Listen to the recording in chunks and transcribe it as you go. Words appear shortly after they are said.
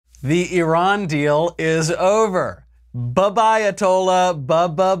The Iran deal is over. Buh-Bye-Atollah,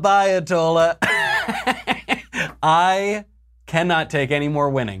 Buh-Bye-Atollah. I cannot take any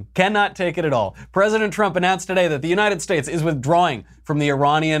more winning. Cannot take it at all. President Trump announced today that the United States is withdrawing from the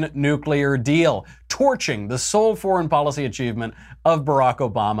Iranian nuclear deal, torching the sole foreign policy achievement of Barack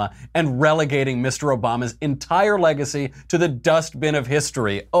Obama and relegating Mr. Obama's entire legacy to the dustbin of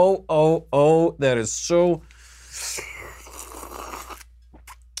history. Oh, that is so...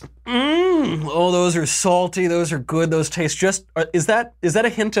 Oh, those are salty. Those are good. Those taste just... Is that a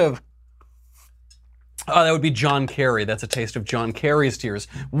hint of... Oh, that would be John Kerry. That's a taste of John Kerry's tears.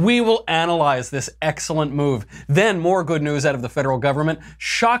 We will analyze this excellent move. Then more good news out of the federal government,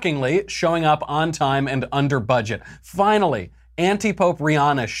 shockingly showing up on time and under budget. Finally, anti-Pope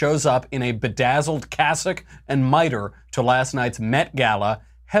Rihanna shows up in a bedazzled cassock and mitre to last night's Met Gala.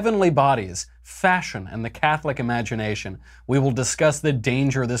 Heavenly bodies, fashion, and the Catholic imagination. We will discuss the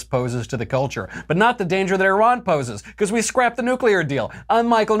danger this poses to the culture, but not the danger that Iran poses, because we scrapped the nuclear deal. I'm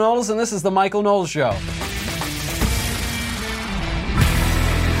Michael Knowles, and this is The Michael Knowles Show.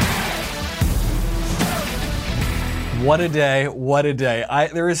 What a day, what a day.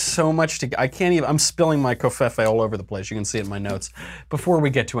 There is so much I can't even, I'm spilling my covfefe all over the place. You can see it in my notes. Before we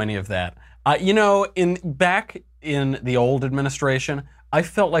get to any of that, back in the old administration, I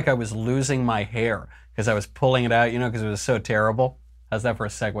felt like I was losing my hair because I was pulling it out, because it was so terrible. How's that for a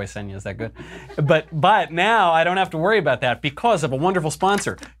segue, Senya? Is that good? But now I don't have to worry about that because of a wonderful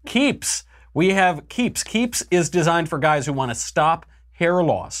sponsor, Keeps. We have Keeps. Keeps is designed for guys who want to stop hair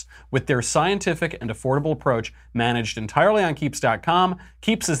loss with their scientific and affordable approach managed entirely on Keeps.com.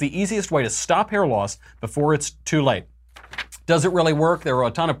 Keeps is the easiest way to stop hair loss before it's too late. Does it really work? There are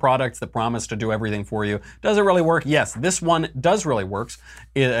a ton of products that promise to do everything for you. Does it really work? Yes, this one does really work.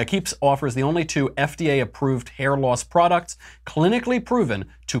 Keeps offers the only 2 FDA-approved hair loss products, clinically proven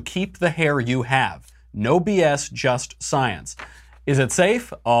to keep the hair you have. No BS, just science. Is it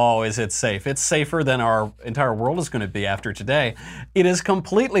safe? Oh, is it safe? It's safer than our entire world is going to be after today. It is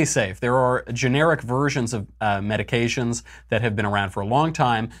completely safe. There are generic versions of medications that have been around for a long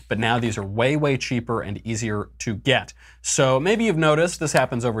time, but now these are way, way cheaper and easier to get. So maybe you've noticed this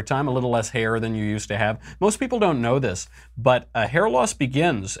happens over time, a little less hair than you used to have. Most people don't know this, but hair loss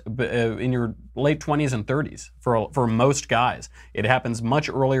begins in your late 20s and 30s for most guys. It happens much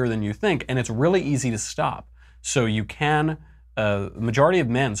earlier than you think, and it's really easy to stop. So you can... the majority of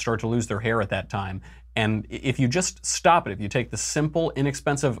men start to lose their hair at that time. And if you just stop it, if you take the simple,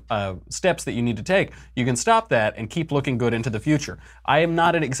 inexpensive steps that you need to take, you can stop that and keep looking good into the future. I am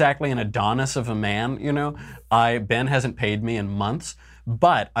not exactly an Adonis of a man, Ben hasn't paid me in months,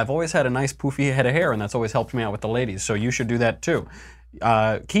 but I've always had a nice poofy head of hair, and that's always helped me out with the ladies, so you should do that too.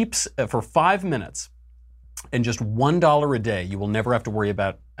 Keeps for 5 minutes and just $1 a day, you will never have to worry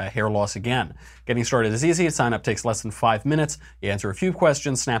about hair loss again. Getting started is easy. Sign up takes less than 5 minutes. You answer a few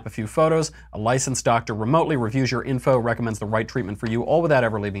questions, snap a few photos. A licensed doctor remotely reviews your info, recommends the right treatment for you, all without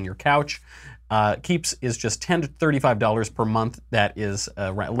ever leaving your couch. Keeps is just $10 to $35 per month. That is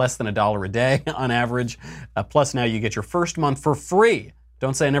less than $1 a day on average. Plus now you get your first month for free.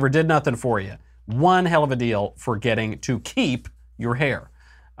 Don't say I never did nothing for you. One hell of a deal for getting to keep your hair.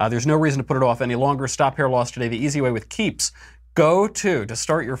 There's no reason to put it off any longer. Stop hair loss today the easy way with Keeps. To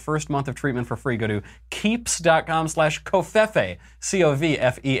start your first month of treatment for free, go to keeps.com/covfefe,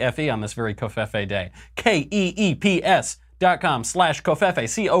 C-O-V-F-E-F-E on this very covfefe day. KEEPS.com/covfefe,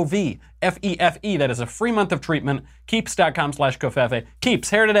 C-O-V-F-E-F-E. That is a free month of treatment. Keeps.com/covfefe. Keeps,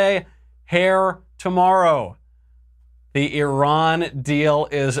 hair today, hair tomorrow. The Iran deal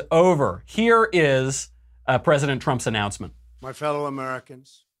is over. Here is President Trump's announcement. My fellow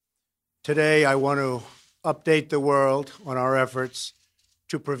Americans, today I want to update the world on our efforts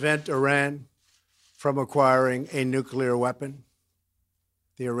to prevent Iran from acquiring a nuclear weapon.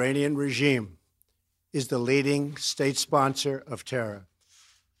 The Iranian regime is the leading state sponsor of terror.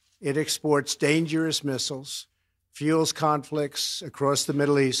 It exports dangerous missiles, fuels conflicts across the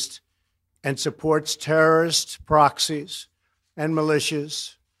Middle East, and supports terrorist proxies and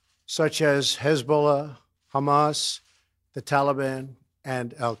militias such as Hezbollah, Hamas, the Taliban,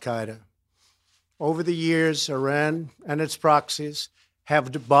 and al-Qaeda. Over the years, Iran and its proxies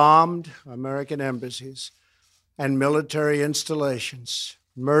have bombed American embassies and military installations,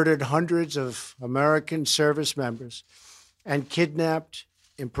 murdered hundreds of American service members, and kidnapped,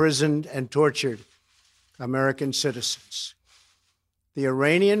 imprisoned, and tortured American citizens. The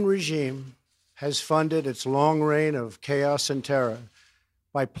Iranian regime has funded its long reign of chaos and terror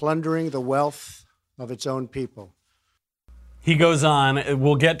by plundering the wealth of its own people. He goes on.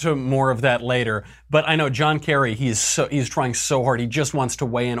 We'll get to more of that later. But I know John Kerry, he's trying so hard. He just wants to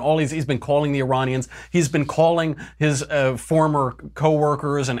weigh in. He's been calling the Iranians. He's been calling his former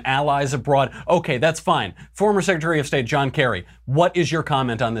co-workers and allies abroad. Okay, that's fine. Former Secretary of State John Kerry, what is your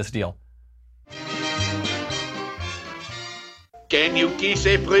comment on this deal? Can you kiss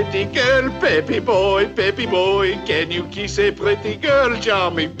a pretty girl, Peppy boy, Peppy boy? Can you kiss a pretty girl,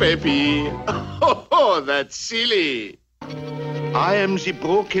 charming Peppy? Oh, that's silly. I am the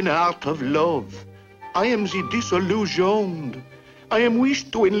broken heart of love. I am the disillusioned. I am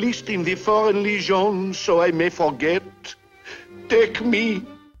wished to enlist in the Foreign Legion so I may forget. Take me.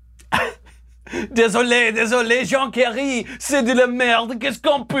 Désolé, Jean Kerry, c'est de la merde. Qu'est-ce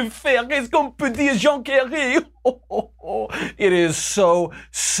qu'on peut faire? Qu'est-ce qu'on peut dire, Jean Kerry? It is so,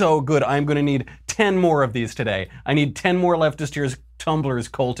 so good. I'm going to need 10 more of these today. I need 10 more leftist ears tumblers,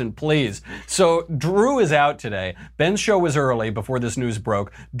 Colton, please. So Drew is out today. Ben's show was early before this news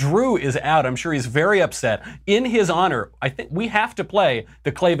broke. Drew is out. I'm sure he's very upset. In his honor, I think we have to play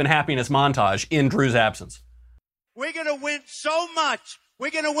the Klavan Happiness montage in Drew's absence. We're going to win so much.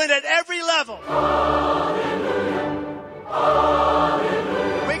 We're going to win at every level.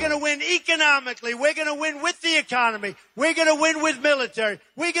 We're going to win economically. We're going to win with the economy. We're going to win with military.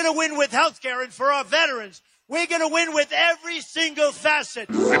 We're going to win with health care and for our veterans. We're going to win with every single facet.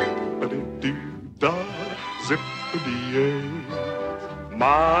 Zippity-dee-da, zippity-yay.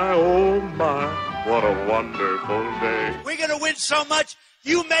 My, oh my, what a wonderful day. We're going to win so much,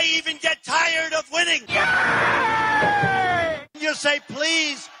 you may even get tired of winning. You'll say,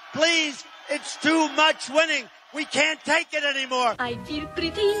 please, please, it's too much winning. We can't take it anymore. I feel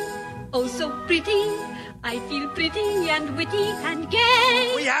pretty, oh so pretty. I feel pretty and witty and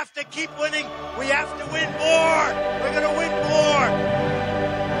gay. We have to keep winning. We have to win more. We're going to win more.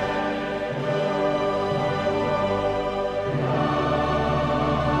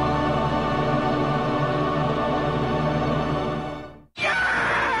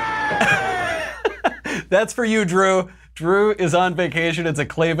 That's for you, Drew. Drew is on vacation. It's a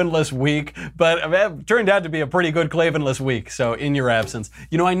Klavanless week, but it turned out to be a pretty good Klavanless week. So in your absence,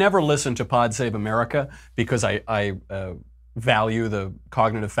 you know, I never listen to Pod Save America because I value the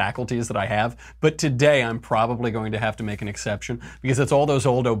cognitive faculties that I have. But today I'm probably going to have to make an exception because it's all those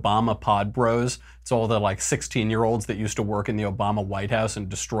old Obama pod bros. It's all the like 16-year-olds that used to work in the Obama White House and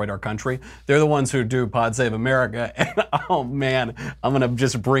destroyed our country. They're the ones who do Pod Save America. And oh man, I'm gonna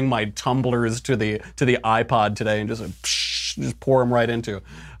just bring my tumblers to the iPod today and just pour them right into.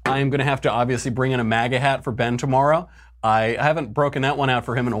 I'm gonna have to obviously bring in a MAGA hat for Ben tomorrow. I haven't broken that one out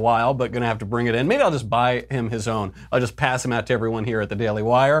for him in a while, but gonna have to bring it in. Maybe I'll just buy him his own. I'll just pass him out to everyone here at the Daily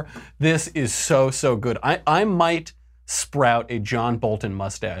Wire. This is so, so good. I might sprout a John Bolton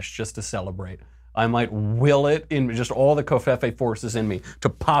mustache just to celebrate. I might will it in just all the Covfefe forces in me to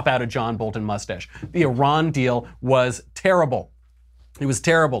pop out a John Bolton mustache. The Iran deal was terrible. It was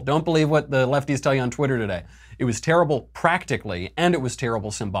terrible. Don't believe what the lefties tell you on Twitter today. It was terrible practically, and it was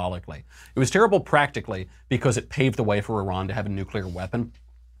terrible symbolically. It was terrible practically because it paved the way for Iran to have a nuclear weapon.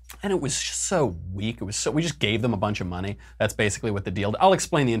 And it was just so weak. We just gave them a bunch of money. That's basically what the deal. I'll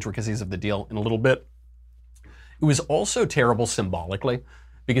explain the intricacies of the deal in a little bit. It was also terrible symbolically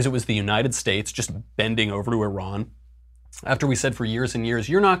because it was the United States just bending over to Iran. After we said for years and years,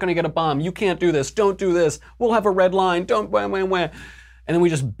 you're not going to get a bomb. You can't do this. Don't do this. We'll have a red line. Don't, wah, wah, wah. And then we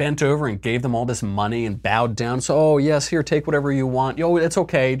just bent over and gave them all this money and bowed down. So, oh, yes, here, take whatever you want. Yo, it's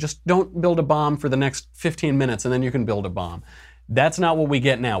okay. Just don't build a bomb for the next 15 minutes and then you can build a bomb. That's not what we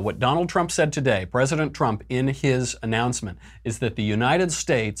get now. What Donald Trump said today, President Trump, in his announcement, is that the United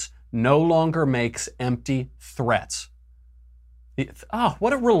States no longer makes empty threats.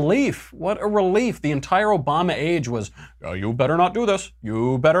 What a relief. What a relief. The entire Obama age was, oh, you better not do this.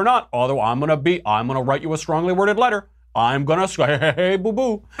 You better not. Although I'm going to write you a strongly worded letter. I'm going to say, hey,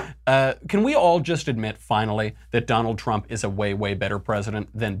 boo-boo. Can we all just admit, finally, that Donald Trump is a way, way better president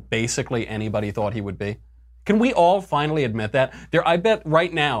than basically anybody thought he would be? Can we all finally admit that? I bet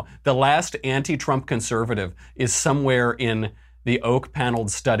right now, the last anti-Trump conservative is somewhere in the oak-paneled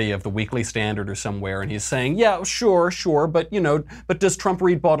study of the Weekly Standard or somewhere, and he's saying, yeah, sure, but does Trump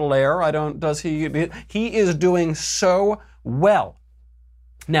read Baudelaire? Does he? He is doing so well.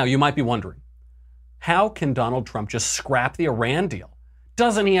 Now, you might be wondering, how can Donald Trump just scrap the Iran deal?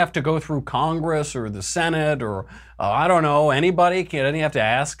 Doesn't he have to go through Congress or the Senate or, I don't know, anybody? Doesn't he have to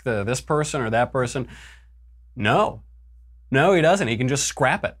ask this person or that person? No, he doesn't. He can just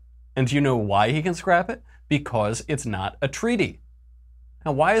scrap it. And do you know why he can scrap it? Because it's not a treaty.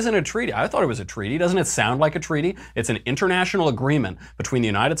 Now, why isn't it a treaty? I thought it was a treaty. Doesn't it sound like a treaty? It's an international agreement between the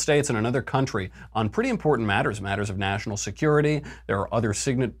United States and another country on pretty important matters, matters of national security. There are other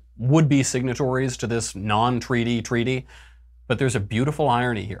would-be signatories to this non-treaty treaty. But there's a beautiful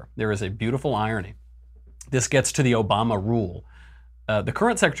irony here. There is a beautiful irony. This gets to the Obama rule. The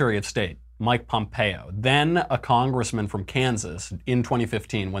current Secretary of State, Mike Pompeo, then a congressman from Kansas in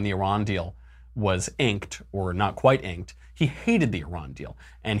 2015 when the Iran deal was inked, or not quite inked, he hated the Iran deal,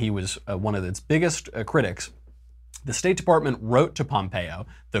 and he was one of its biggest critics. The State Department wrote to Pompeo,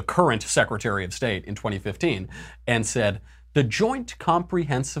 the current Secretary of State in 2015, and said, the Joint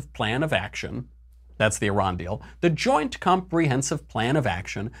Comprehensive Plan of Action, that's the Iran deal, the Joint Comprehensive Plan of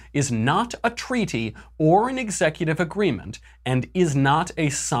Action is not a treaty or an executive agreement and is not a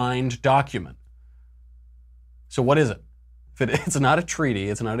signed document. So what is it? If it's not a treaty,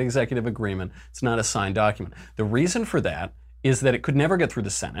 it's not an executive agreement, it's not a signed document. The reason for that is that it could never get through the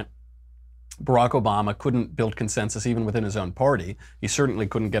Senate. Barack Obama couldn't build consensus even within his own party. He certainly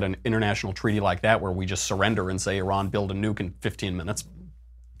couldn't get an international treaty like that where we just surrender and say Iran build a nuke in 15 minutes.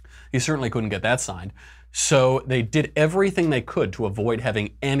 He certainly couldn't get that signed. So they did everything they could to avoid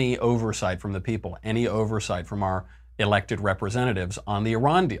having any oversight from the people, any oversight from our elected representatives on the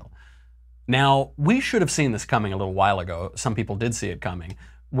Iran deal. Now, we should have seen this coming a little while ago. Some people did see it coming.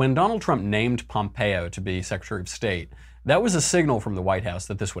 When Donald Trump named Pompeo to be Secretary of State, that was a signal from the White House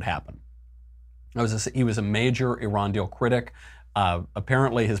that this would happen. He was a major Iran deal critic.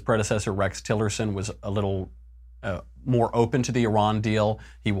 Apparently, his predecessor, Rex Tillerson, was a little more open to the Iran deal.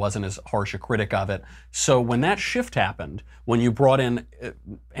 He wasn't as harsh a critic of it. So when that shift happened, when you brought in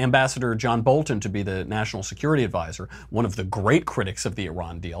Ambassador John Bolton to be the National Security Advisor, one of the great critics of the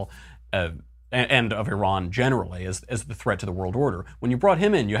Iran deal, and of Iran generally as the threat to the world order, when you brought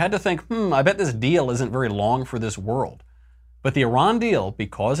him in, you had to think, I bet this deal isn't very long for this world. But the Iran deal,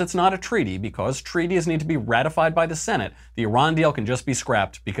 because it's not a treaty, because treaties need to be ratified by the Senate, the Iran deal can just be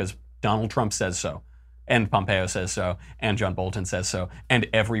scrapped because Donald Trump says so, and Pompeo says so, and John Bolton says so, and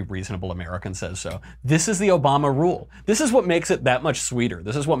every reasonable American says so. This is the Obama rule. This is what makes it that much sweeter.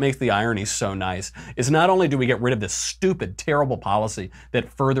 This is what makes the irony so nice, is not only do we get rid of this stupid, terrible policy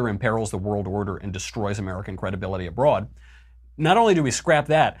that further imperils the world order and destroys American credibility abroad, not only do we scrap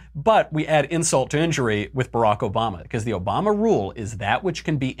that, but we add insult to injury with Barack Obama, because the Obama rule is that which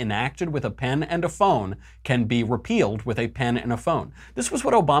can be enacted with a pen and a phone can be repealed with a pen and a phone. This was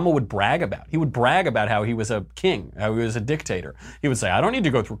what Obama would brag about. He would brag about how he was a king, how he was a dictator. He would say, I don't need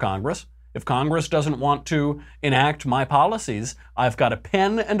to go through Congress. If Congress doesn't want to enact my policies, I've got a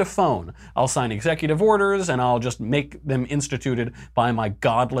pen and a phone. I'll sign executive orders and I'll just make them instituted by my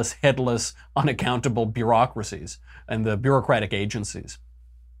godless, headless, unaccountable bureaucracies and the bureaucratic agencies.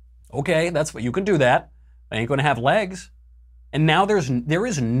 Okay, that's what you can do that. I ain't going to have legs. And now there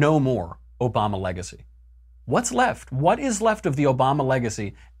is no more Obama legacy. What's left? What is left of the Obama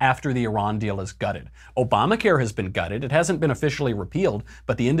legacy after the Iran deal is gutted? Obamacare has been gutted. It hasn't been officially repealed,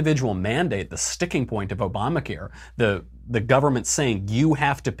 but the individual mandate, the sticking point of Obamacare, the government saying you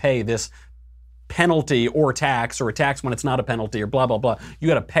have to pay this penalty or a tax when it's not a penalty or blah, blah, blah. You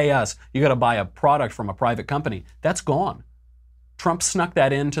got to pay us. You got to buy a product from a private company. That's gone. Trump snuck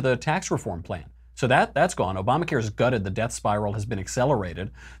that into the tax reform plan. So that's gone. Obamacare is gutted. The death spiral has been accelerated.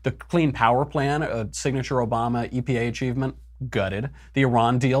 The Clean Power Plan, a signature Obama EPA achievement, gutted. The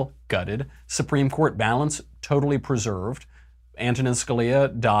Iran deal, gutted. Supreme Court balance, totally preserved. Antonin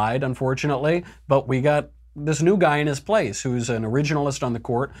Scalia died, unfortunately, but we got this new guy in his place who's an originalist on the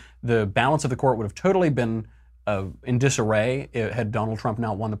court. The balance of the court would have totally been in disarray had Donald Trump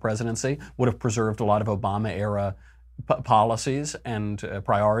not won the presidency, would have preserved a lot of Obama-era policies and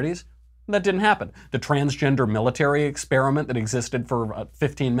priorities. That didn't happen. The transgender military experiment that existed for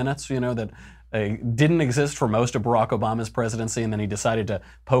 15 minutes, that didn't exist for most of Barack Obama's presidency, and then he decided to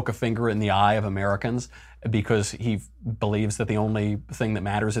poke a finger in the eye of Americans because he believes that the only thing that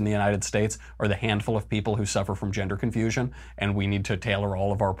matters in the United States are the handful of people who suffer from gender confusion, and we need to tailor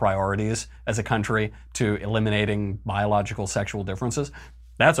all of our priorities as a country to eliminating biological sexual differences.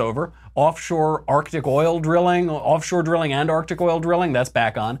 That's over. Offshore Arctic oil drilling, offshore drilling and Arctic oil drilling, that's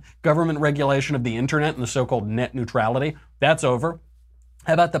back on. Government regulation of the internet and the so-called net neutrality, that's over.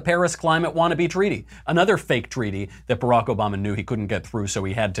 How about the Paris Climate Wannabe Treaty? Another fake treaty that Barack Obama knew he couldn't get through, so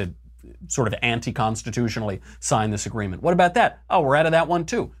he had to sort of anti-constitutionally sign this agreement. What about that? Oh, we're out of that one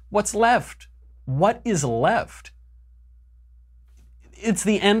too. What's left? What is left? It's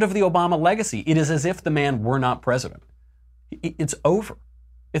the end of the Obama legacy. It is as if the man were not president. It's over.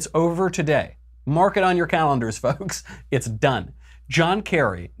 It's over today. Mark it on your calendars, folks. It's done. John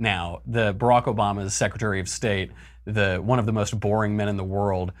Kerry, now, the Barack Obama's Secretary of State, one of the most boring men in the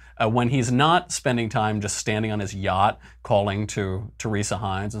world, when he's not spending time just standing on his yacht calling to Teresa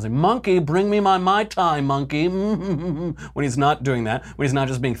Hines and saying, "Monkey, bring me my Mai Tai, monkey." When he's not doing that, when he's not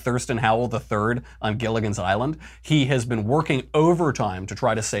just being Thurston Howell III on Gilligan's Island, he has been working overtime to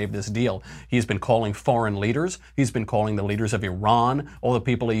try to save this deal. He's been calling foreign leaders. He's been calling the leaders of Iran, all the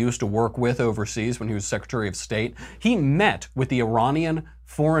people he used to work with overseas when he was Secretary of State. He met with the Iranian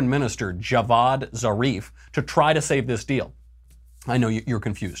Foreign Minister Javad Zarif to try to save this deal. I know you're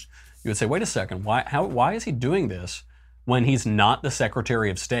confused. You would say, wait a second, why is he doing this when he's not the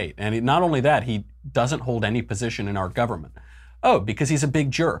Secretary of State? And not only that, he doesn't hold any position in our government. Oh, because he's a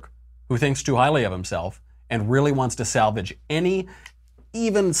big jerk who thinks too highly of himself and really wants to salvage any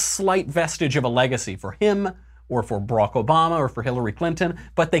even slight vestige of a legacy for him or for Barack Obama or for Hillary Clinton,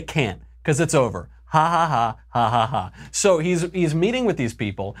 but they can't because it's over. Ha ha ha, ha ha ha. So he's meeting with these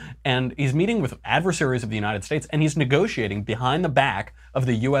people, and he's meeting with adversaries of the United States, and he's negotiating behind the back of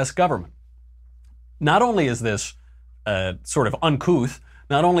the U.S. government. Not only is this sort of uncouth,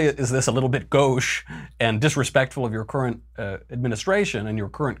 not only is this a little bit gauche and disrespectful of your current administration and your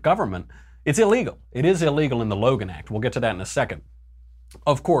current government, it's illegal. It is illegal in the Logan Act. We'll get to that in a second.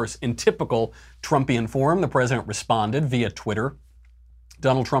 Of course, in typical Trumpian form, the president responded via Twitter.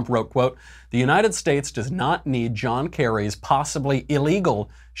 Donald Trump wrote, quote, "The United States does not need John Kerry's possibly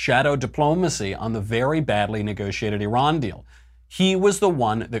illegal shadow diplomacy on the very badly negotiated Iran deal. He was the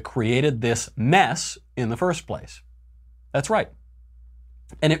one that created this mess in the first place." That's right.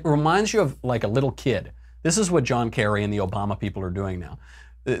 And it reminds you of like a little kid. This is what John Kerry and the Obama people are doing now.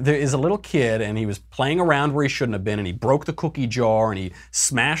 There is a little kid, and he was playing around where he shouldn't have been, and he broke the cookie jar, and he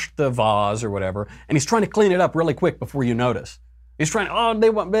smashed the vase or whatever, and he's trying to clean it up really quick before you notice. He's trying,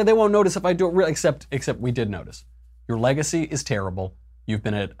 they won't notice if I do it really, except we did notice. Your legacy is terrible. You've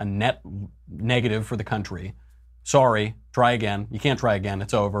been a net negative for the country. Sorry, try again. You can't try again.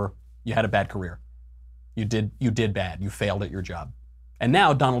 It's over. You had a bad career. You did bad. You failed at your job. And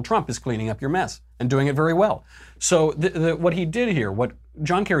now Donald Trump is cleaning up your mess and doing it very well. So what he did here, what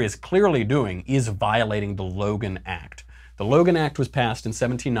John Kerry is clearly doing, is violating the Logan Act. The Logan Act was passed in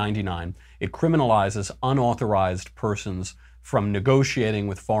 1799. It criminalizes unauthorized persons from negotiating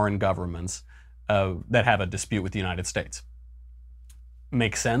with foreign governments that have a dispute with the United States.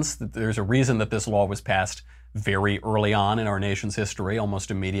 Makes sense that there's a reason that this law was passed very early on in our nation's history,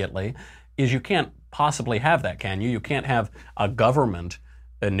 almost immediately, is you can't possibly have that, can you? You can't have a government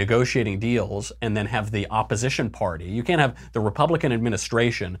negotiating deals and then have the opposition party. You can't have the Republican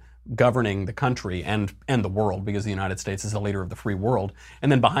administration governing the country and the world, because the United States is the leader of the free world,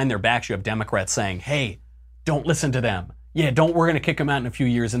 and then behind their backs you have Democrats saying, hey, don't listen to them. Yeah, we're going to kick them out in a few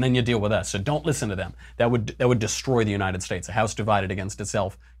years and then you deal with us. So don't listen to them. That would destroy the United States. A house divided against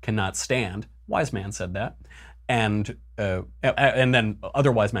itself cannot stand. Wise man said that. And then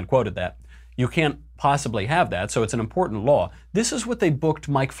other wise men quoted that. You can't possibly have that, so it's an important law. This is what they booked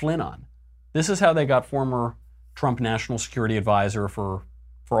Mike Flynn on. This is how they got former Trump National Security Advisor for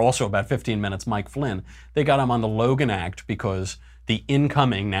also about 15 minutes, Mike Flynn. They got him on the Logan Act because the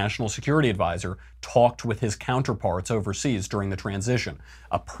incoming National Security Advisor talked with his counterparts overseas during the transition.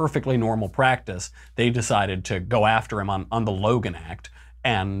 A perfectly normal practice. They decided to go after him on the Logan Act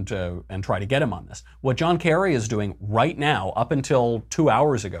and try to get him on this. What John Kerry is doing right now, up until 2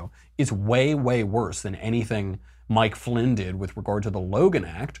 hours ago, is way, way worse than anything Mike Flynn did with regard to the Logan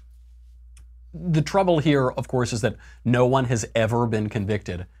Act. The trouble here, of course, is that no one has ever been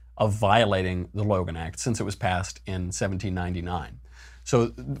convicted of violating the Logan Act since it was passed in 1799.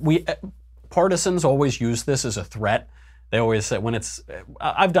 So partisans always use this as a threat. They always say,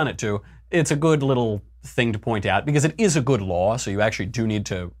 I've done it too, it's a good little thing to point out because it is a good law, so you actually do need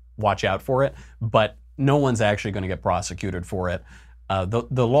to watch out for it, but no one's actually going to get prosecuted for it.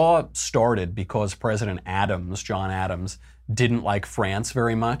 The law started because President Adams, John Adams, didn't like France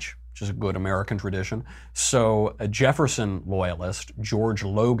very much, which is a good American tradition. So a Jefferson loyalist, George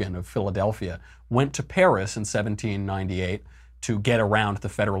Logan of Philadelphia, went to Paris in 1798 to get around the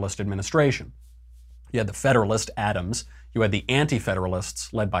Federalist administration. You had the Federalist, Adams. You had the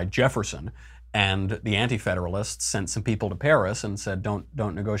Anti-Federalists, led by Jefferson. And the Anti-Federalists sent some people to Paris and said,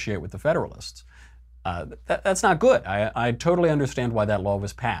 don't negotiate with the Federalists. That's not good. I totally understand why that law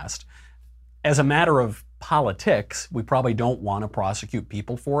was passed. As a matter of politics, we probably don't want to prosecute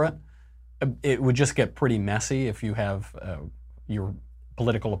people for it. It would just get pretty messy if you have your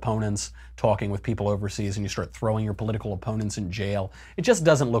political opponents talking with people overseas and you start throwing your political opponents in jail. It just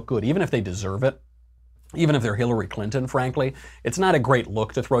doesn't look good, even if they deserve it. Even if they're Hillary Clinton, frankly, it's not a great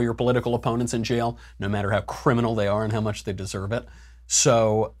look to throw your political opponents in jail, no matter how criminal they are and how much they deserve it.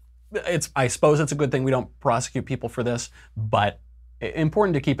 So I suppose it's a good thing we don't prosecute people for this, but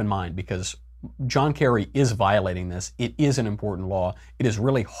important to keep in mind because John Kerry is violating this. It is an important law. It is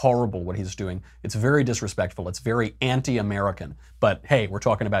really horrible what he's doing. It's very disrespectful. It's very anti-American. But hey, we're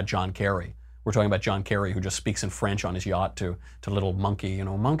talking about John Kerry. We're talking about John Kerry, who just speaks in French on his yacht to little monkey.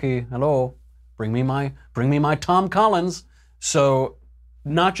 Monkey, hello, bring me my Tom Collins. So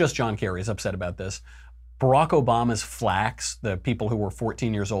not just John Kerry is upset about this. Barack Obama's flacks, the people who were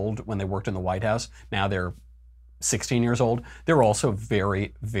 14 years old when they worked in the White House, now they're 16 years old. They're also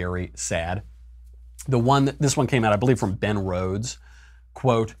very, very sad. This one came out, I believe, from Ben Rhodes.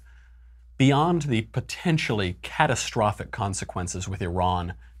 Quote, beyond the potentially catastrophic consequences with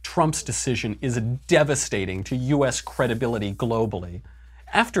Iran, Trump's decision is devastating to U.S. credibility globally.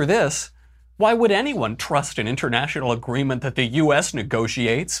 After this, why would anyone trust an international agreement that the U.S.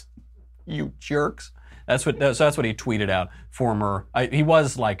 negotiates? You jerks. That's what he tweeted out. He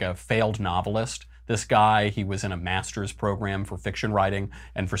was like a failed novelist. This guy, he was in a master's program for fiction writing,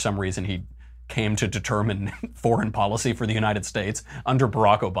 and for some reason he came to determine foreign policy for the United States under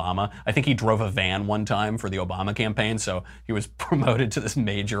Barack Obama. I think he drove a van one time for the Obama campaign, so he was promoted to this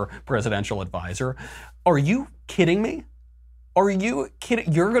major presidential advisor. Are you kidding me? Are you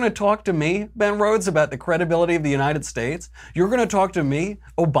kidding? You're going to talk to me, Ben Rhodes, about the credibility of the United States? You're going to talk to me,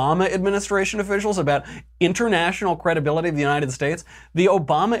 Obama administration officials, about international credibility of the United States? The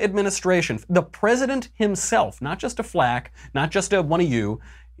Obama administration, the president himself, not just a flack, not just one of you,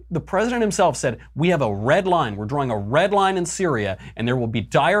 the president himself said, we have a red line. We're drawing a red line in Syria, and there will be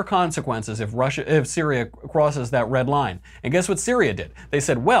dire consequences if Syria crosses that red line. And guess what Syria did? They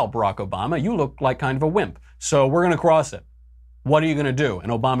said, well, Barack Obama, you look like kind of a wimp, so we're going to cross it. What are you going to do?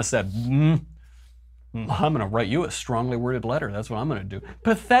 And Obama said, I'm going to write you a strongly worded letter. That's what I'm going to do.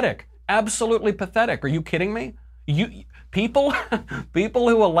 Pathetic. Absolutely pathetic. Are you kidding me? People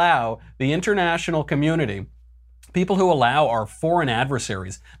who allow the international community, people who allow our foreign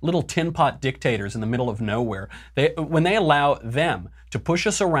adversaries, little tin pot dictators in the middle of nowhere, when they allow them to push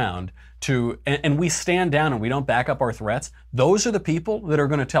us around, and we stand down and we don't back up our threats, those are the people that are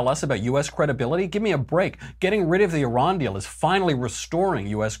going to tell us about U.S. credibility? Give me a break. Getting rid of the Iran deal is finally restoring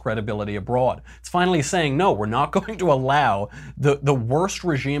U.S. credibility abroad. It's finally saying, no, we're not going to allow the worst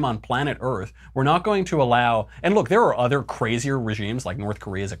regime on planet Earth. We're not going to allow, and look, there are other crazier regimes, like North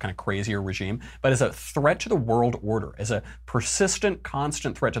Korea is a kind of crazier regime, but as a threat to the world order, as a persistent,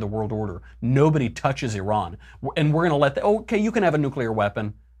 constant threat to the world order, nobody touches Iran. And we're going to let okay, you can have a nuclear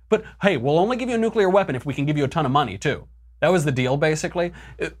weapon, but hey, we'll only give you a nuclear weapon if we can give you a ton of money too. That was the deal, basically.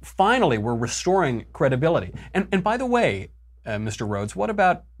 Finally, we're restoring credibility. And by the way, Mr. Rhodes,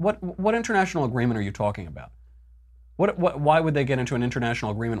 what international agreement are you talking about? Why would they get into an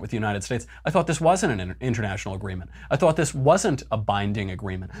international agreement with the United States? I thought this wasn't an international agreement. I thought this wasn't a binding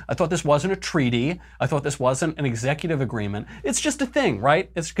agreement. I thought this wasn't a treaty. I thought this wasn't an executive agreement. It's just a thing, right?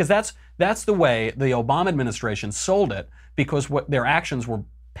 It's because that's the way the Obama administration sold it, because their actions were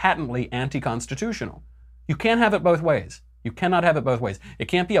patently anti-constitutional. You can't have it both ways. You cannot have it both ways. It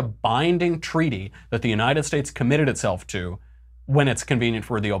can't be a binding treaty that the United States committed itself to when it's convenient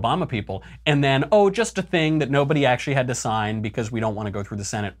for the Obama people, and then, just a thing that nobody actually had to sign because we don't want to go through the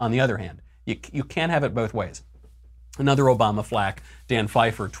Senate on the other hand. You can't have it both ways. Another Obama flack, Dan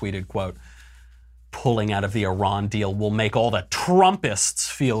Pfeiffer, tweeted, quote, pulling out of the Iran deal will make all the Trumpists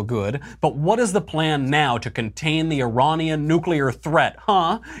feel good, but what is the plan now to contain the Iranian nuclear threat,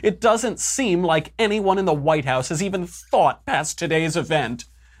 huh? It doesn't seem like anyone in the White House has even thought past today's event.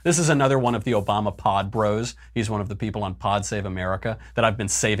 This is another one of the Obama pod bros. He's one of the people on Pod Save America that I've been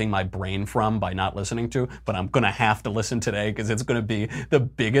saving my brain from by not listening to, but I'm going to have to listen today because it's going to be the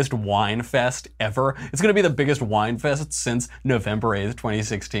biggest wine fest ever. It's going to be the biggest wine fest since November 8th,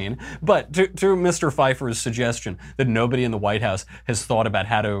 2016. But to Mr. Pfeiffer's suggestion that nobody in the White House has thought about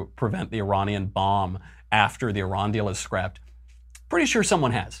how to prevent the Iranian bomb after the Iran deal is scrapped, pretty sure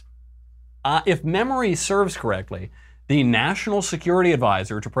someone has. If memory serves correctly, the National Security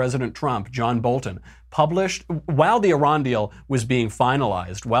Advisor to President Trump, John Bolton, published, while the Iran deal was being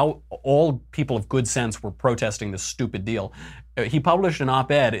finalized, while all people of good sense were protesting this stupid deal, he published an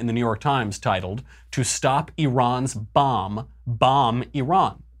op-ed in the New York Times titled, "To Stop Iran's Bomb, Bomb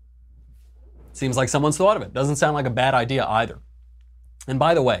Iran." Seems like someone's thought of it. Doesn't sound like a bad idea either. And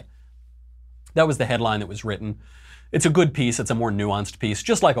by the way, that was the headline that was written. It's a good piece. It's a more nuanced piece,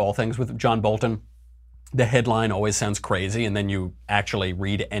 just like all things with John Bolton. The headline always sounds crazy, and then you actually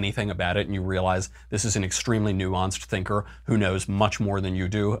read anything about it and you realize this is an extremely nuanced thinker who knows much more than you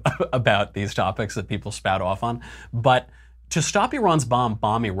do about these topics that people spout off on. But To stop Iran's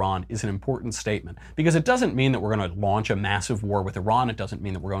bomb Iran is an important statement because it doesn't mean that we're going to launch a massive war with Iran. It doesn't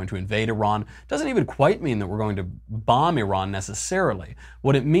mean that we're going to invade Iran. It doesn't even quite mean that we're going to bomb Iran necessarily.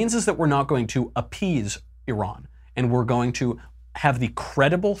 What it means is that we're not going to appease Iran, and we're going to have the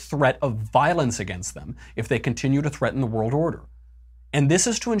credible threat of violence against them if they continue to threaten the world order. And this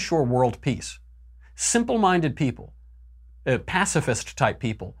is to ensure world peace. Simple-minded people, pacifist type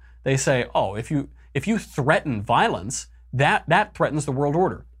people, they say, oh, if you threaten violence, that threatens the world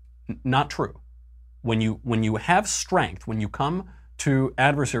order. Not true. When you have strength, when you come to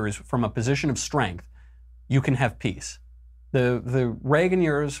adversaries from a position of strength, you can have peace. The Reagan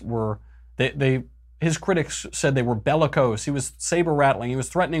years were, his critics said they were bellicose. He was saber-rattling. He was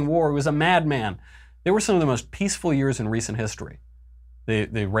threatening war. He was a madman. They were some of the most peaceful years in recent history.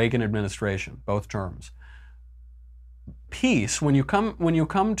 The Reagan administration, both terms. Peace, when you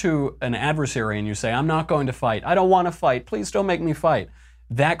come to an adversary and you say, I'm not going to fight, I don't want to fight, please don't make me fight,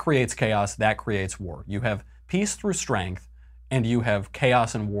 that creates chaos, that creates war. You have peace through strength, and you have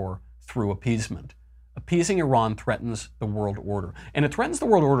chaos and war through appeasement. Appeasing Iran threatens the world order. And it threatens the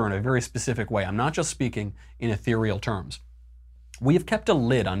world order in a very specific way. I'm not just speaking in ethereal terms. We have kept a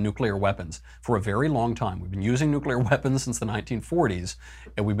lid on nuclear weapons for a very long time. We've been using nuclear weapons since the 1940s,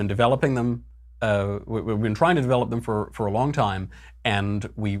 and we've been developing them. We've been trying to develop them for a long time, and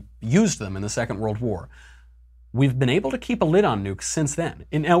we used them in the Second World War. We've been able to keep a lid on nukes since then.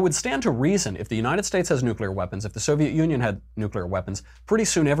 And now it would stand to reason if the United States has nuclear weapons, if the Soviet Union had nuclear weapons, pretty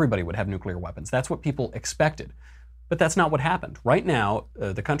soon everybody would have nuclear weapons. That's what people expected. But that's not what happened. Right now,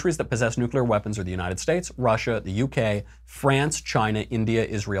 the countries that possess nuclear weapons are the United States, Russia, the UK, France, China, India,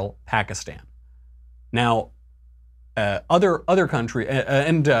 Israel, Pakistan. Now, other countries,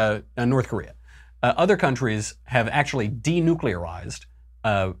 and North Korea. Other countries have actually denuclearized.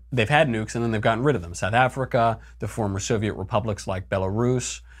 They've had nukes and then they've gotten rid of them. South Africa, the former Soviet republics like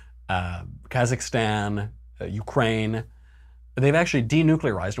Belarus, Kazakhstan, Ukraine. They've actually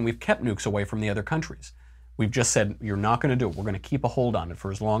denuclearized, and we've kept nukes away from the other countries. We've just said, you're not going to do it. We're going to keep a hold on it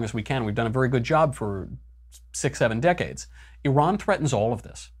for as long as we can. We've done a very good job for 6-7 decades. Iran threatens all of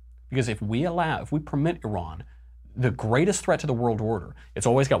this because if we permit Iran the greatest threat to the world order, it's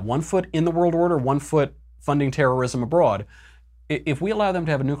always got one foot in the world order, one foot funding terrorism abroad. If we allow them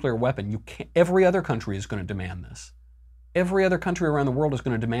to have a nuclear weapon, every other country is going to demand this. Every other country around the world is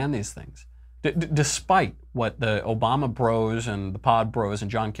going to demand these things. Despite what the Obama bros and the pod bros and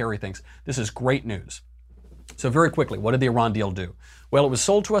John Kerry thinks, this is great news. So very quickly, what did the Iran deal do? Well, it was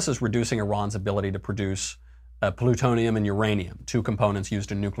sold to us as reducing Iran's ability to produce plutonium and uranium, two components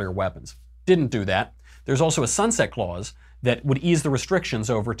used in nuclear weapons. Didn't do that. There's also a sunset clause that would ease the restrictions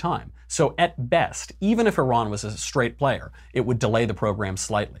over time. So at best, even if Iran was a straight player, it would delay the program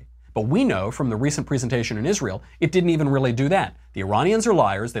slightly. But we know from the recent presentation in Israel, it didn't even really do that. The Iranians are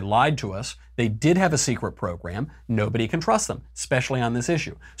liars. They lied to us. They did have a secret program. Nobody can trust them, especially on this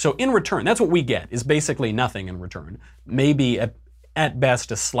issue. So in return, that's what we get, is basically nothing in return. Maybe at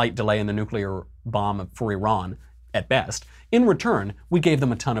best a slight delay in the nuclear bomb for Iran, at best. In return, we gave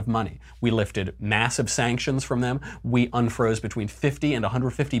them a ton of money. We lifted massive sanctions from them. We unfroze between $50 and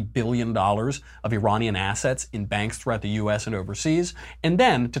 $150 billion of Iranian assets in banks throughout the US and overseas. And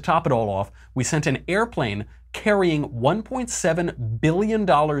then, to top it all off, we sent an airplane carrying $1.7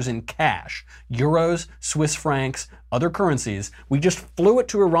 billion in cash, euros, Swiss francs, other currencies. We just flew it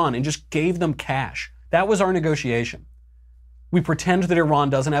to Iran and just gave them cash. That was our negotiation. We pretend that Iran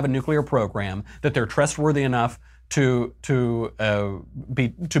doesn't have a nuclear program, that they're trustworthy enough to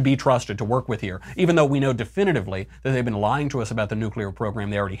be trusted, to work with here, even though we know definitively that they've been lying to us about the nuclear program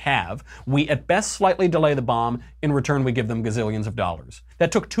they already have. We at best slightly delay the bomb. In return, we give them gazillions of dollars.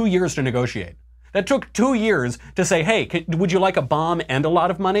 That took 2 years to negotiate. That took 2 years to say, hey, would you like a bomb and a lot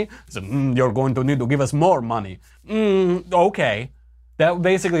of money? I said, you're going to need to give us more money. Okay.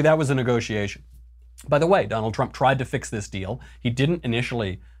 That was a negotiation. By the way, Donald Trump tried to fix this deal. He didn't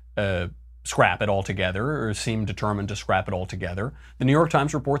initially scrap it altogether, or seemed determined to scrap it altogether. The New York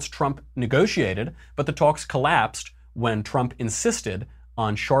Times reports Trump negotiated, but the talks collapsed when Trump insisted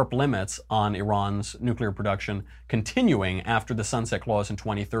on sharp limits on Iran's nuclear production continuing after the sunset clause in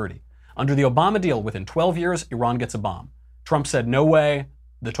 2030. Under the Obama deal, within 12 years, Iran gets a bomb. Trump said, no way.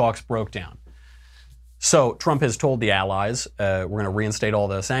 The talks broke down. So Trump has told the allies, we're going to reinstate all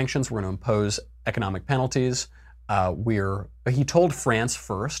the sanctions, we're going to impose economic penalties. He told France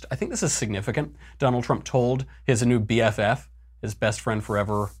first. I think this is significant. Donald Trump told his new BFF, his best friend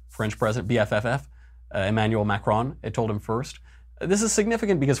forever, French president, BFFF, Emmanuel Macron. It told him first. This is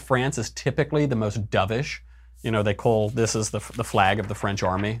significant because France is typically the most dovish. You know, they call this is the flag of the French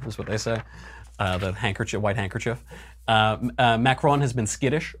army, is what they say. the handkerchief, white handkerchief. Macron has been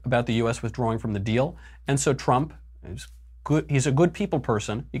skittish about the U.S. withdrawing from the deal, and so Trump is good. He's a good people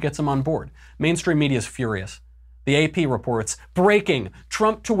person. He gets him on board. Mainstream media is furious. The AP reports, breaking,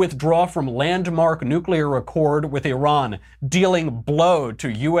 Trump to withdraw from landmark nuclear accord with Iran, dealing blow to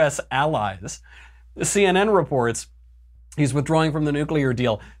U.S. allies. The CNN reports, he's withdrawing from the nuclear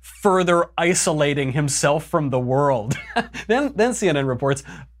deal, further isolating himself from the world. Then CNN reports,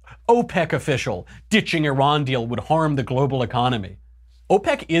 OPEC official, ditching Iran deal would harm the global economy.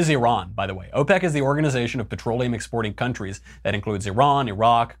 OPEC is Iran, by the way. OPEC is the Organization of Petroleum Exporting Countries that includes Iran,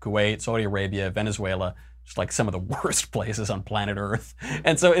 Iraq, Kuwait, Saudi Arabia, Venezuela, just like some of the worst places on planet Earth.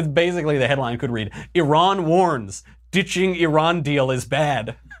 And so it's basically, the headline could read, Iran warns, ditching Iran deal is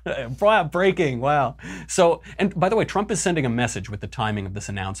bad. Breaking, wow. So, and by the way, Trump is sending a message with the timing of this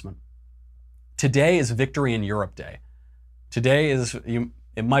announcement. Today is Victory in Europe Day. Today is,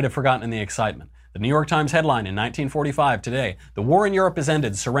 it might have forgotten in the excitement. The New York Times headline in 1945 today, the war in Europe is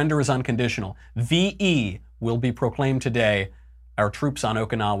ended, surrender is unconditional. VE will be proclaimed today, our troops on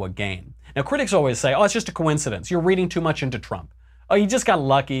Okinawa gain. Now critics always say, oh, it's just a coincidence. You're reading too much into Trump. Oh, you just got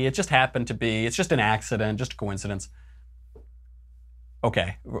lucky. It just happened to be. It's just an accident, just a coincidence.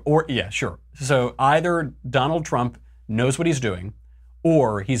 Okay, or yeah, sure. So either Donald Trump knows what he's doing,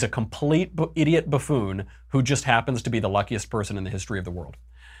 or he's a complete idiot buffoon who just happens to be the luckiest person in the history of the world.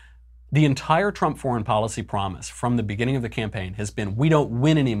 The entire Trump foreign policy promise from the beginning of the campaign has been, we don't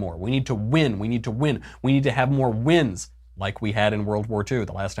win anymore. We need to win. We need to win. We need to have more wins, like we had in World War II,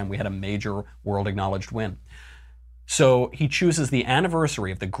 the last time we had a major world-acknowledged win. So he chooses the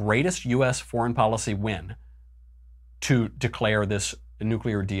anniversary of the greatest U.S. foreign policy win to declare this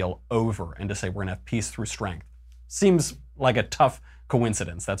nuclear deal over and to say we're going to have peace through strength. Seems like a tough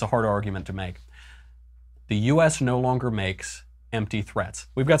coincidence. That's a hard argument to make. The U.S. no longer makes empty threats.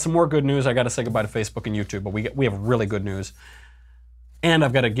 We've got some more good news. I got to say goodbye to Facebook and YouTube, but we have really good news. And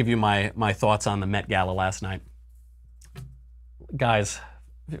I've got to give you my thoughts on the Met Gala last night. Guys,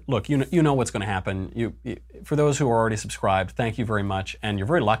 look, you know what's going to happen. For those who are already subscribed, thank you very much. And you're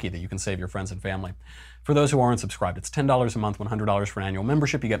very lucky that you can save your friends and family. For those who aren't subscribed, it's $10 a month, $100 for an annual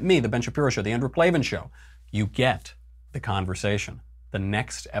membership. You get me, The Ben Shapiro Show, The Andrew Klavan Show. You get The Conversation. The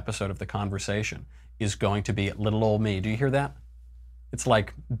next episode of The Conversation is going to be Little Old Me. Do you hear that? It's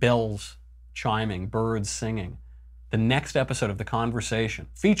like bells chiming, birds singing. The next episode of The Conversation,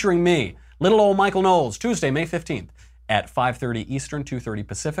 featuring me, Little Old Michael Knowles, Tuesday, May 15th, at 5:30 Eastern, 2:30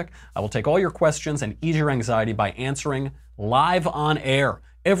 Pacific. I will take all your questions and ease your anxiety by answering live on air.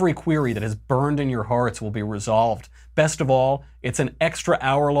 Every query that has burned in your hearts will be resolved. Best of all, it's an extra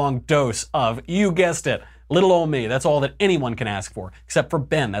hour-long dose of, you guessed it, little old me. That's all that anyone can ask for, except for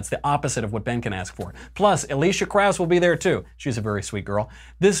Ben. That's the opposite of what Ben can ask for. Plus, Alicia Krause will be there too. She's a very sweet girl.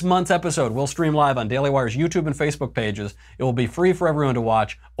 This month's episode will stream live on Daily Wire's YouTube and Facebook pages. It will be free for everyone to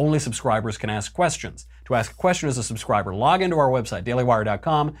watch. Only subscribers can ask questions. To ask a question as a subscriber, log into our website,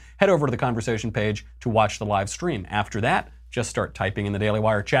 dailywire.com, head over to the conversation page to watch the live stream. After that, just start typing in the Daily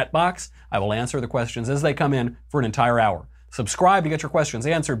Wire chat box. I will answer the questions as they come in for an entire hour. Subscribe to get your questions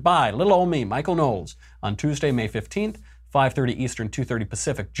answered by little old me, Michael Knowles, on Tuesday, May 15th, 5:30 Eastern, 2:30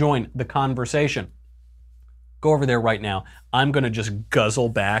 Pacific. Join the conversation. Go over there right now. I'm going to just guzzle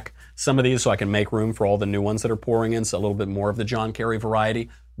back some of these so I can make room for all the new ones that are pouring in, so a little bit more of the John Kerry variety.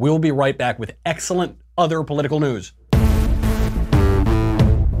 We'll be right back with excellent other political news.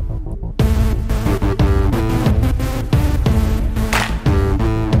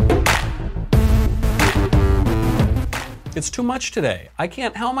 It's too much today. I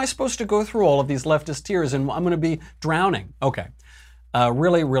can't, how am I supposed to go through all of these leftist tears and I'm going to be drowning? Okay.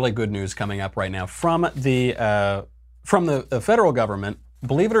 Really, really good news coming up right now from the federal government.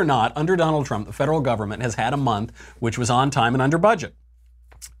 Believe it or not, under Donald Trump, the federal government has had a month which was on time and under budget.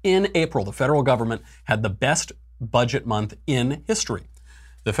 In April, the federal government had the best budget month in history.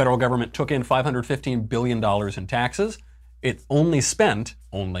 The federal government took in $515 billion in taxes. It only spent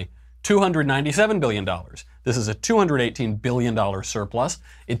 $297 billion. This is a $218 billion surplus.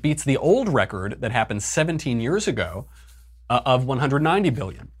 It beats the old record that happened 17 years ago of $190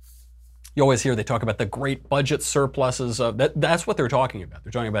 billion. You always hear they talk about the great budget surpluses. That's what they're talking about.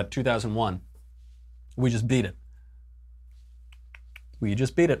 They're talking about 2001. We just beat it. We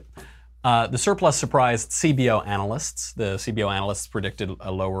just beat it. The surplus surprised CBO analysts. The CBO analysts predicted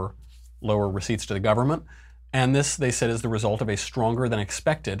a lower receipts to the government. And this, they said, is the result of a stronger than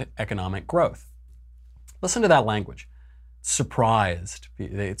expected economic growth. Listen to that language. Surprised.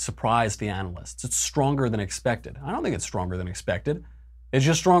 It surprised the analysts. It's stronger than expected. I don't think it's stronger than expected. It's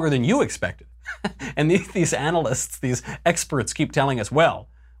just stronger than you expected. And these analysts, these experts keep telling us, well,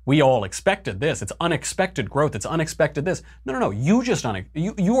 we all expected this. It's unexpected growth. It's unexpected this. No.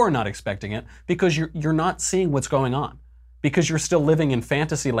 You are not expecting it because you're not seeing what's going on. Because you're still living in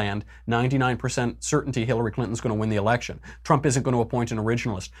fantasy land, 99% certainty Hillary Clinton's going to win the election. Trump isn't going to appoint an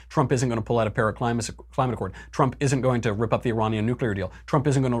originalist. Trump isn't going to pull out a Paris climate accord. Trump isn't going to rip up the Iranian nuclear deal. Trump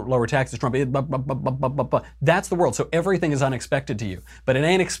isn't going to lower taxes. That's the world. So everything is unexpected to you. But it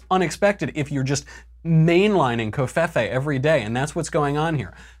ain't unexpected if you're just mainlining Covfefe every day, and that's what's going on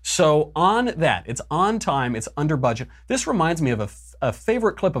here. So on that, it's on time, it's under budget. This reminds me of a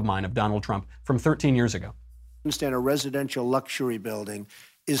favorite clip of mine of Donald Trump from 13 years ago. Understand a residential luxury building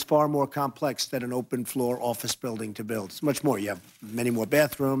is far more complex than an open floor office building to build. It's much more. You have many more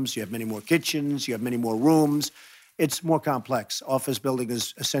bathrooms, you have many more kitchens, you have many more rooms. It's more complex. Office building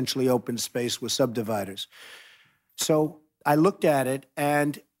is essentially open space with subdividers. So I looked at it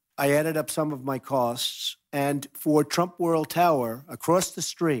and I added up some of my costs. And for Trump World Tower across the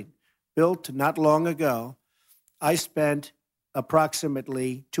street, built not long ago, I spent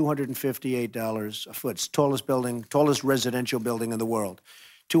approximately $258 a foot. It's tallest residential building in the world.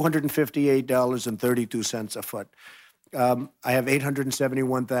 $258.32 a foot. I have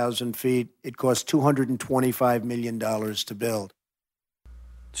 871,000 feet. It costs $225 million to build.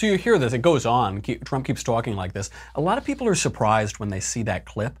 So you hear this, it goes on. Trump keeps talking like this. A lot of people are surprised when they see that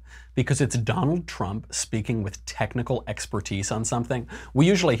clip because it's Donald Trump speaking with technical expertise on something. We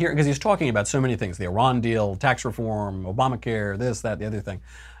usually hear, because he's talking about so many things, the Iran deal, tax reform, Obamacare, this, that, the other thing.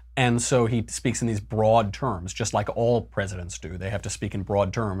 And so he speaks in these broad terms, just like all presidents do. They have to speak in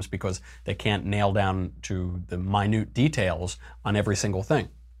broad terms because they can't nail down to the minute details on every single thing.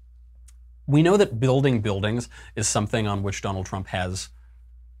 We know that building buildings is something on which Donald Trump has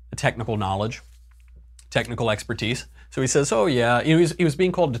technical knowledge, technical expertise. So he says, oh yeah, he was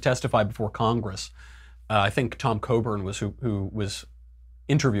being called to testify before Congress. I think Tom Coburn was who was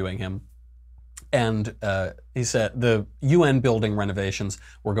interviewing him. And he said the UN building renovations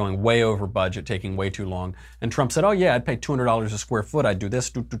were going way over budget, taking way too long. And Trump said, oh yeah, I'd pay $200 a square foot. I'd do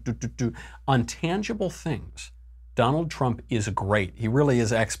this, On tangible things, Donald Trump is great. He really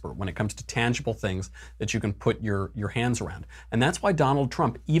is expert when it comes to tangible things that you can put your hands around. And that's why Donald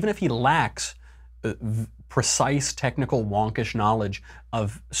Trump, even if he lacks precise, technical, wonkish knowledge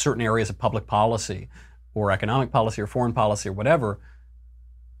of certain areas of public policy or economic policy or foreign policy or whatever,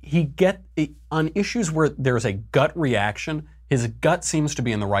 on issues where there's a gut reaction, his gut seems to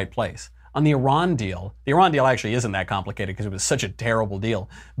be in the right place. On the Iran deal actually isn't that complicated because it was such a terrible deal.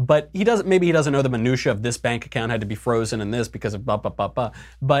 But maybe he doesn't know the minutia of this bank account had to be frozen and this because of blah, blah, blah, blah.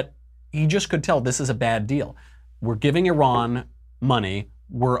 But he just could tell this is a bad deal. We're giving Iran money.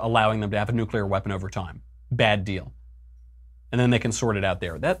 We're allowing them to have a nuclear weapon over time. Bad deal. And then they can sort it out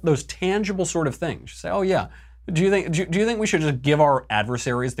there. Those tangible sort of things. You say, oh yeah. Do you think we should just give our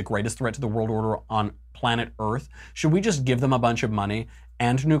adversaries the greatest threat to the world order on planet Earth? Should we just give them a bunch of money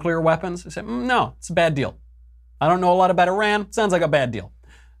and nuclear weapons? They say, no, it's a bad deal. I don't know a lot about Iran. Sounds like a bad deal.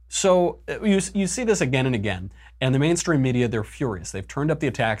 So you see this again and again. And the mainstream media, they're furious. They've turned up the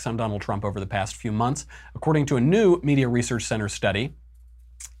attacks on Donald Trump over the past few months. According to a new Media Research Center study,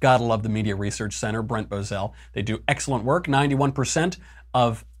 gotta love the Media Research Center, Brent Bozell. They do excellent work. 91%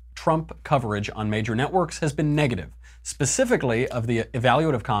 of Trump coverage on major networks has been negative. Specifically, of the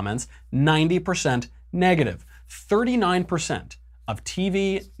evaluative comments, 90% negative. 39% of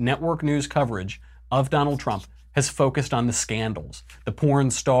TV network news coverage of Donald Trump has focused on the scandals, the porn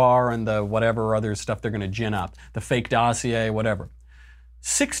star and the whatever other stuff they're going to gin up, the fake dossier, whatever.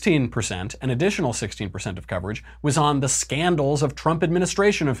 16%, an additional 16% of coverage, was on the scandals of Trump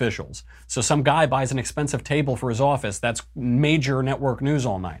administration officials. So some guy buys an expensive table for his office. That's major network news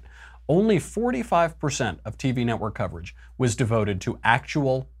all night. Only 45% of TV network coverage was devoted to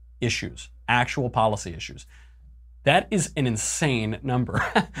actual issues, actual policy issues. That is an insane number.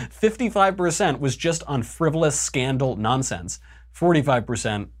 55% was just on frivolous scandal nonsense.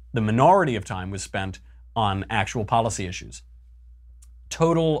 45%, the minority of time, was spent on actual policy issues.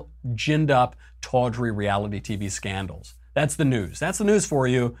 Total ginned up, tawdry reality TV scandals. That's the news. That's the news for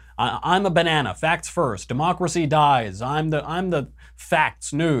you. I'm a banana. Facts first. Democracy dies. I'm the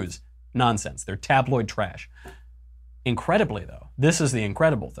facts news. Nonsense. They're tabloid trash. Incredibly, though, this is the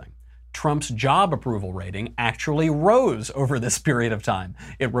incredible thing. Trump's job approval rating actually rose over this period of time.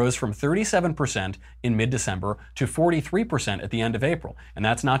 It rose from 37% in mid-December to 43% at the end of April. And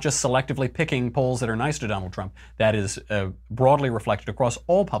that's not just selectively picking polls that are nice to Donald Trump. That is broadly reflected across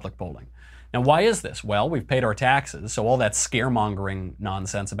all public polling. Now, why is this? Well, we've paid our taxes, so all that scaremongering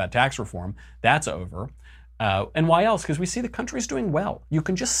nonsense about tax reform, that's over. And why else? Because we see the country's doing well. You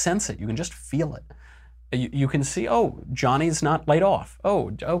can just sense it. You can just feel it. You can see, oh, Johnny's not laid off.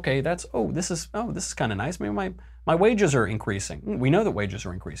 Oh, okay, this is kind of nice. Maybe my wages are increasing. We know that wages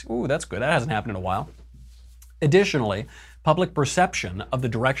are increasing. Ooh, that's good. That hasn't happened in a while. Additionally, public perception of the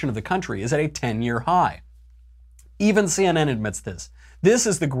direction of the country is at a 10-year high. Even CNN admits this. This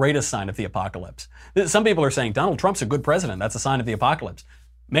is the greatest sign of the apocalypse. Some people are saying Donald Trump's a good president. That's a sign of the apocalypse.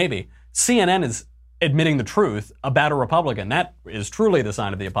 Maybe. CNN is admitting the truth about a Republican. That is truly the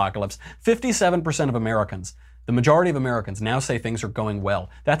sign of the apocalypse. 57% of Americans, the majority of Americans, now say things are going well.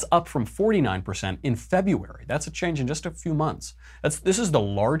 That's up from 49% in February. That's a change in just a few months. This is the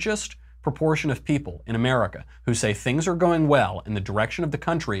largest proportion of people in America who say things are going well and the direction of the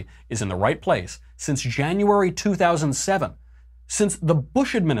country is in the right place since January 2007, since the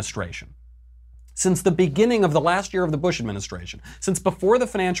Bush administration, since the beginning of the last year of the Bush administration, since before the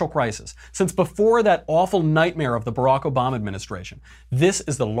financial crisis, since before that awful nightmare of the Barack Obama administration. This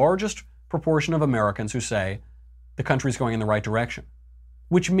is the largest proportion of Americans who say the country's going in the right direction,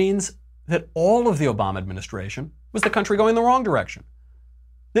 which means that all of the Obama administration was the country going in the wrong direction.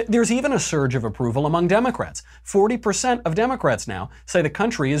 There's even a surge of approval among Democrats. 40% of Democrats now say the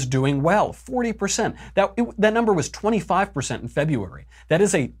country is doing well. 40%. That number was 25% in February. That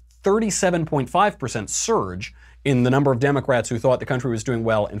is a 37.5% surge in the number of Democrats who thought the country was doing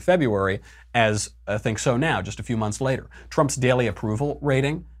well in February, as I think so now, just a few months later. Trump's daily approval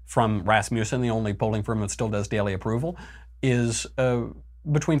rating from Rasmussen, the only polling firm that still does daily approval, is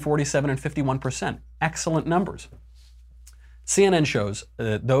between 47 and 51%. Excellent numbers. CNN shows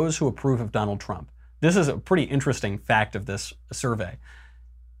that those who approve of Donald Trump, this is a pretty interesting fact of this survey,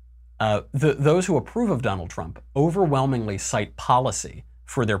 those who approve of Donald Trump overwhelmingly cite policy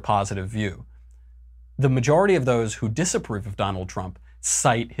for their positive view. The majority of those who disapprove of Donald Trump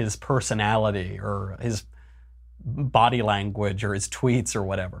cite his personality or his body language or his tweets or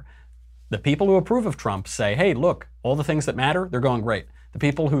whatever. The people who approve of Trump say, hey, look, all the things that matter, they're going great. The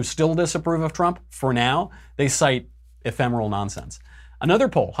people who still disapprove of Trump, for now, they cite ephemeral nonsense. Another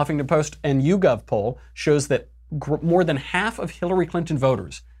poll, Huffington Post and YouGov poll, shows that more than half of Hillary Clinton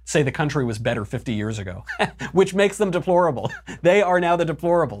voters say the country was better 50 years ago, which makes them deplorable. They are now the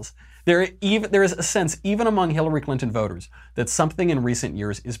deplorables. There is a sense, even among Hillary Clinton voters, that something in recent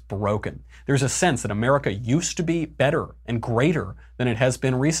years is broken. There's a sense that America used to be better and greater than it has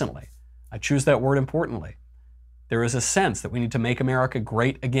been recently. I choose that word importantly. There is a sense that we need to make America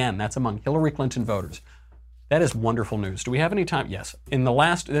great again. That's among Hillary Clinton voters. That is wonderful news. Do we have any time? Yes. In the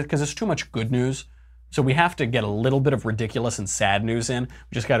last, because there's too much good news, so we have to get a little bit of ridiculous and sad news in.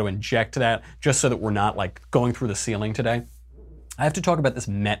 We just got to inject that just so that we're not like going through the ceiling today. I have to talk about this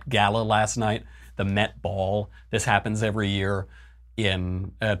Met Gala last night, the Met Ball. This happens every year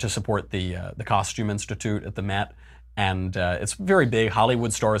to support the Costume Institute at the Met. And it's very big.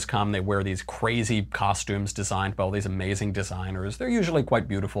 Hollywood stars come. They wear these crazy costumes designed by all these amazing designers. They're usually quite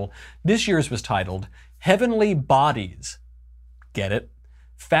beautiful. This year's was titled Heavenly Bodies. Get it?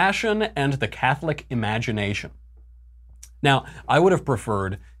 Fashion and the Catholic Imagination. Now, I would have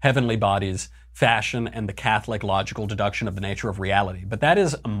preferred Heavenly Bodies, Fashion, and the Catholic Logical Deduction of the Nature of Reality. But that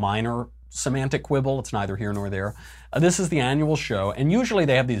is a minor semantic quibble. It's neither here nor there. This is the annual show, and usually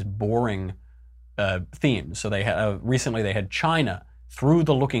they have these boring themes. So they recently they had China through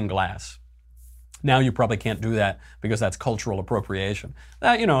the looking glass. Now you probably can't do that because that's cultural appropriation.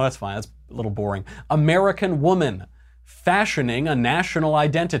 That's fine. That's a little boring. American woman fashioning a national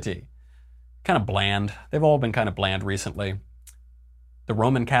identity. Kind of bland. They've all been kind of bland recently. The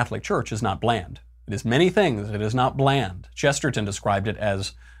Roman Catholic Church is not bland. It is many things. It is not bland. Chesterton described it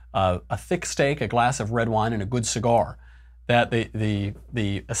as a thick steak, a glass of red wine, and a good cigar. That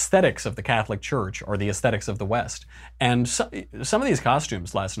the aesthetics of the Catholic Church are the aesthetics of the West. And some of these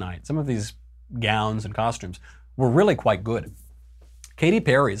costumes last night, some of these gowns and costumes were really quite good. Katy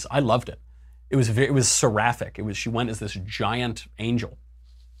Perry's, I loved it. It was seraphic. She went as this giant angel,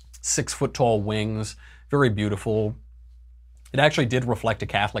 6 foot tall wings, very beautiful. It actually did reflect a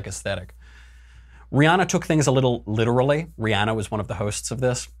Catholic aesthetic. Rihanna took things a little literally. Rihanna was one of the hosts of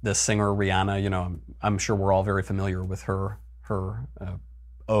this singer Rihanna. I'm sure we're all very familiar with her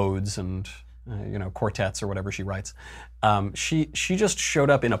odes and quartets or whatever she writes. She just showed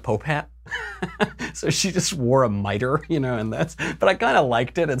up in a Pope hat, so she just wore a mitre, and but I kind of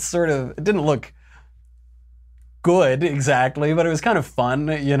liked it. It didn't look good exactly, but it was kind of fun,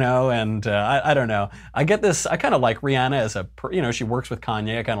 and I don't know. I get this, I kind of like Rihanna as she works with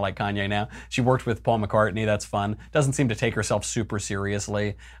Kanye. I kind of like Kanye now. She worked with Paul McCartney. That's fun. Doesn't seem to take herself super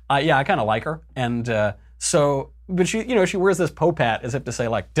seriously. I kind of like her. And but she wears this Pope hat as if to say,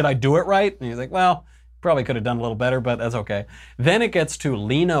 like, did I do it right? And he's like, well, Probably could have done a little better, but that's okay. Then it gets to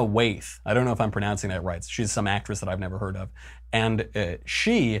Lena Waithe. I don't know if I'm pronouncing that right. She's some actress that I've never heard of. And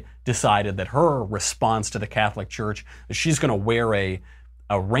she decided that her response to the Catholic Church is she's going to wear a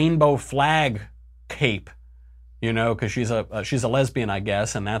rainbow flag cape, you know, because she's a lesbian, I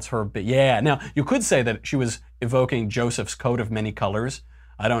guess, and that's her. But yeah, now you could say that she was evoking Joseph's coat of many colors.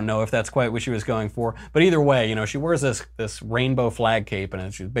 I don't know if that's quite what she was going for, but either way, you know, she wears this rainbow flag cape,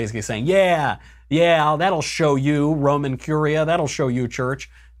 and she's basically saying, yeah, that'll show you, Roman Curia, that'll show you,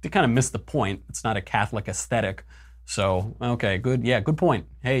 Church. To kind of miss the point. It's not a Catholic aesthetic. So, okay, good. Yeah, good point.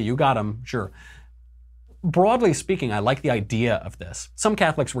 Hey, you got him, sure. Broadly speaking, I like the idea of this. Some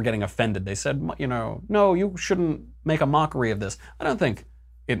Catholics were getting offended. They said, you know, no, you shouldn't make a mockery of this. I don't think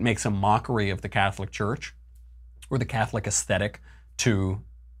it makes a mockery of the Catholic Church or the Catholic aesthetic to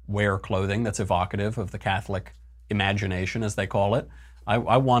wear clothing that's evocative of the Catholic imagination, as they call it. I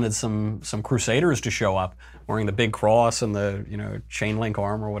wanted some crusaders to show up wearing the big cross and the, you know, chain link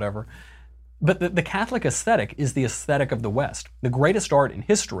arm or whatever. But the Catholic aesthetic is the aesthetic of the West. The greatest art in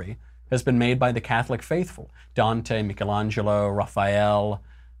history has been made by the Catholic faithful. Dante, Michelangelo, Raphael,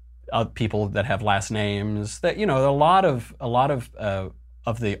 people that have last names. That, you know, a lot of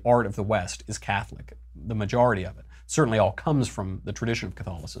the art of the West is Catholic. The majority of it certainly all comes from the tradition of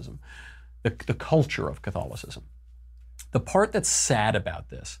Catholicism, the culture of Catholicism. The part that's sad about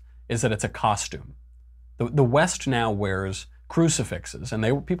this is that it's a costume. The West now wears crucifixes,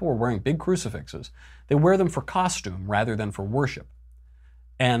 and people were wearing big crucifixes. They wear them for costume rather than for worship.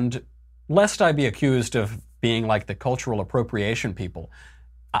 And lest I be accused of being like the cultural appropriation people,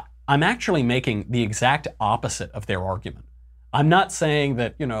 I'm actually making the exact opposite of their argument. I'm not saying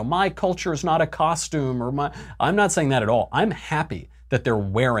that, you know, my culture is not a costume, I'm not saying that at all. I'm happy that they're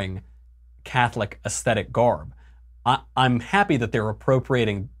wearing Catholic aesthetic garb. I'm happy that they're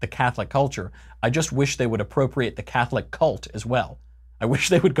appropriating the Catholic culture. I just wish they would appropriate the Catholic cult as well. I wish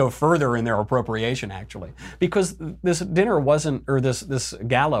they would go further in their appropriation, actually, because this dinner wasn't, or this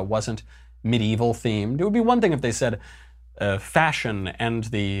gala wasn't medieval themed. It would be one thing if they said fashion and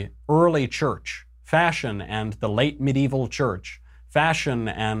the early church, fashion and the late medieval church, fashion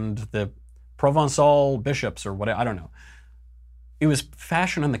and the Provençal bishops, or whatever, I don't know. It was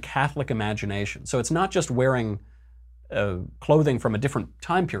fashion and the Catholic imagination. So it's not just wearing clothing from a different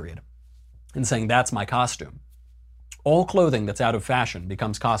time period and saying that's my costume. All clothing that's out of fashion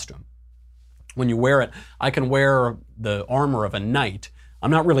becomes costume. When you wear it, I can wear the armor of a knight.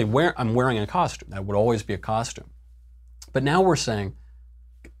 I'm wearing a costume. That would always be a costume. But now we're saying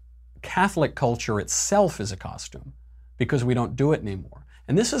Catholic culture itself is a costume because we don't do it anymore.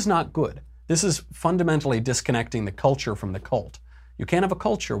 And this is not good. This is fundamentally disconnecting the culture from the cult. You can't have a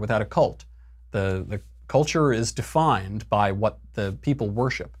culture without a cult. The culture is defined by what the people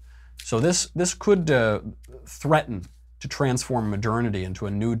worship. So this could threaten to transform modernity into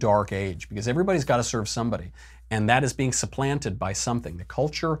a new dark age, because everybody's got to serve somebody, and that is being supplanted by something. The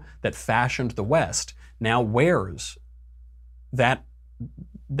culture that fashioned the West now wears that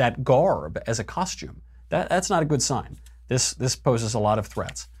garb as a costume. That's not a good sign. This poses a lot of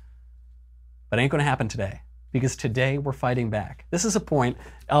threats. But it ain't going to happen today, because today we're fighting back. This is a point.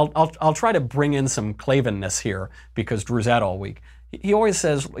 I'll try to bring in some Clavenness here, because Drew's out all week. He always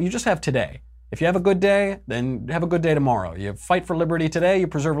says, you just have today. If you have a good day, then have a good day tomorrow. You fight for liberty today, you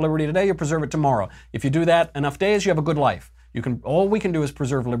preserve liberty today, you preserve it tomorrow. If you do that enough days, you have a good life. All we can do is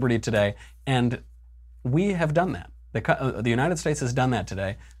preserve liberty today, and we have done that. The United States has done that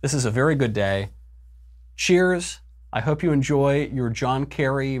today. This is a very good day. Cheers. I hope you enjoy your John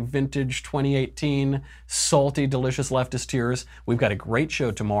Kerry vintage 2018 salty, delicious leftist tears. We've got a great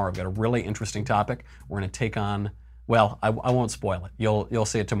show tomorrow. We've got a really interesting topic. We're going to take on, well, I won't spoil it. You'll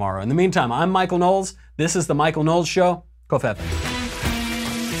see it tomorrow. In the meantime, I'm Michael Knowles. This is The Michael Knowles Show. Kofefe.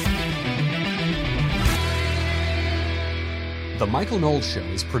 The Michael Knowles Show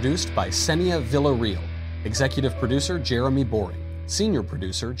is produced by Senia Villarreal. Executive producer, Jeremy Boring. Senior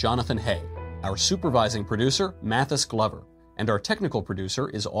producer, Jonathan Hay. Our supervising producer, Mathis Glover. And our technical producer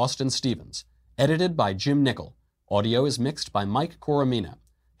is Austin Stevens. Edited by Jim Nickel. Audio is mixed by Mike Coromina.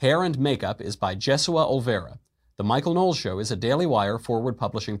 Hair and makeup is by Jesua Olvera. The Michael Knowles Show is a Daily Wire Forward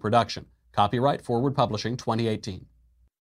Publishing production. Copyright Forward Publishing 2018.